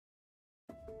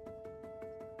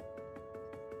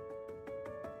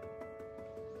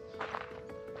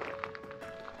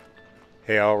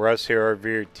Hey all, Russ here,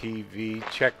 RVerTV.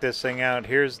 Check this thing out.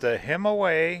 Here's the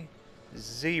Himiway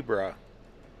Zebra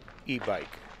e-bike.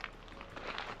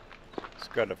 It's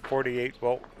got a 48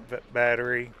 volt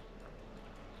battery,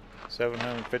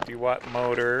 750 watt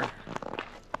motor,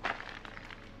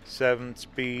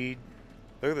 7-speed.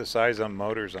 Look at the size on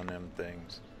motors on them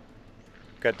things.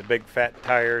 Got the big fat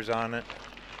tires on it.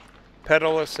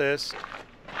 Pedal assist.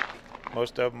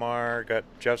 Most of them are. Got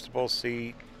adjustable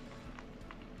seat.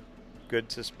 Good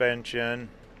suspension.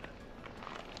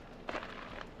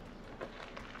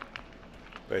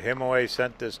 But Himiway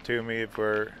sent this to me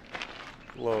for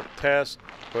a little test,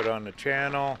 put on the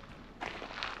channel,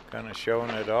 kind of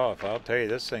showing it off. I'll tell you,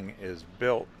 this thing is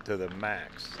built to the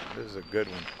max. This is a good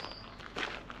one.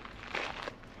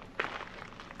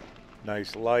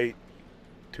 Nice light,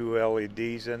 2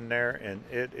 LEDs in there, and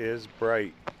it is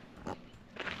bright.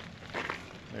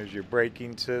 There's your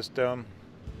braking system.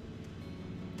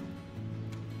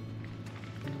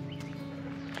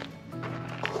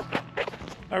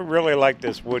 I really like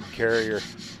this wood carrier.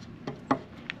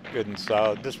 Good and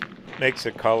solid. This makes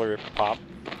the color pop,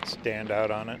 stand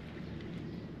out on it.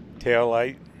 Tail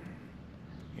light.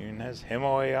 Even has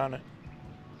Himiway on it.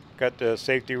 Got the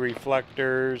safety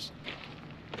reflectors.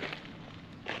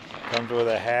 Comes with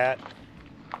a hat.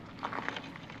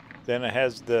 Then it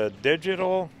has the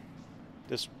digital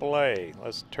display.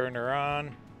 Let's turn her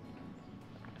on.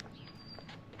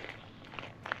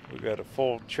 We got a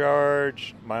full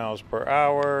charge, miles per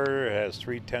hour. It has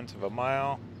 0.3 of a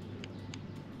mile.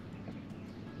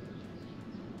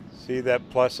 See that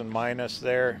plus and minus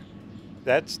there?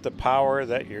 That's the power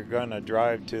that you're gonna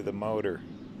drive to the motor.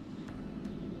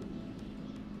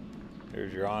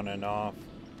 There's your on and off.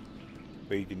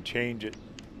 But you can change it.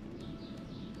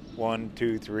 1,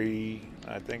 2, 3.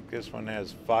 I think this one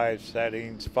has 5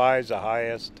 settings. 5's the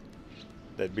highest.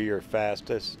 That'd be your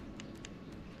fastest.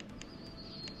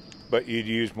 But you'd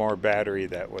use more battery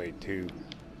that way too.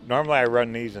 Normally I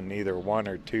run these in either 1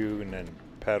 or 2 and then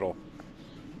pedal.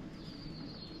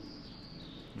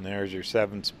 And there's your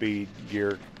 7-speed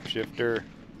gear shifter.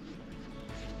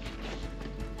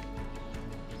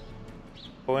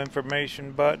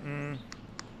 Information button.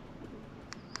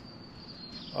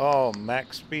 Oh,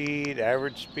 max speed,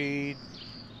 average speed.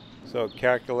 So it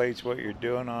calculates what you're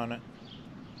doing on it.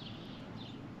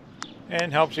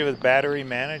 And helps you with battery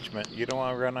management. You don't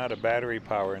want to run out of battery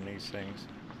power in these things.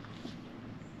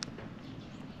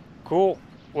 Cool.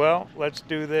 Well, let's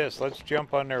do this. Let's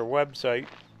jump on their website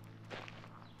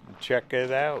and check it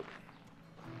out.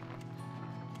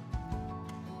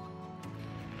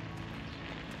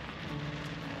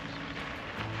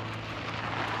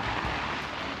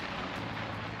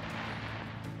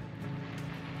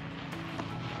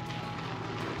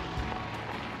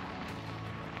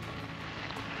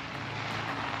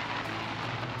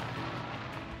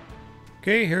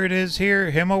 Okay, here it is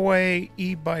here,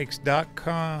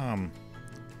 HimiwayEbikes.com.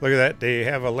 Look at that, they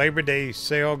have a Labor Day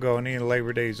sale going in.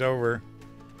 Labor Day's over.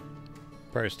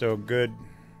 Price still good.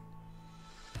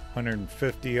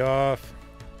 150 off.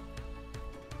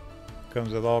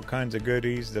 Comes with all kinds of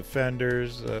goodies, the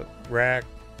fenders, rack,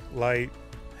 light,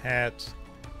 hats.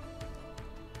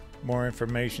 More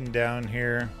information down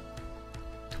here.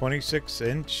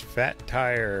 26-inch fat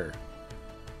tire.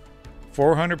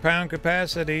 400-pound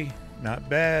capacity. Not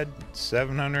bad.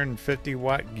 750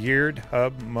 watt geared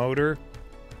hub motor.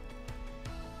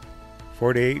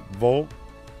 48 volt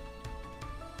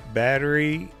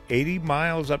battery. 80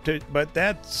 miles up to, but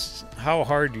that's how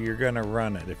hard you're going to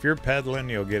run it. If you're pedaling,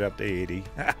 you'll get up to 80.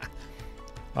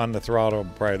 On the throttle,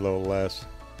 probably a little less.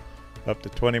 Up to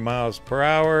 20 miles per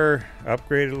hour.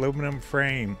 Upgraded aluminum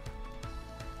frame.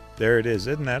 There it is.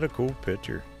 Isn't that a cool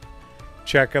picture?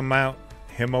 Check them out.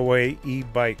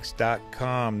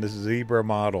 HimiwayEbikes.com. This is Zebra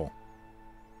model.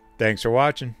 Thanks for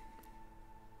watching.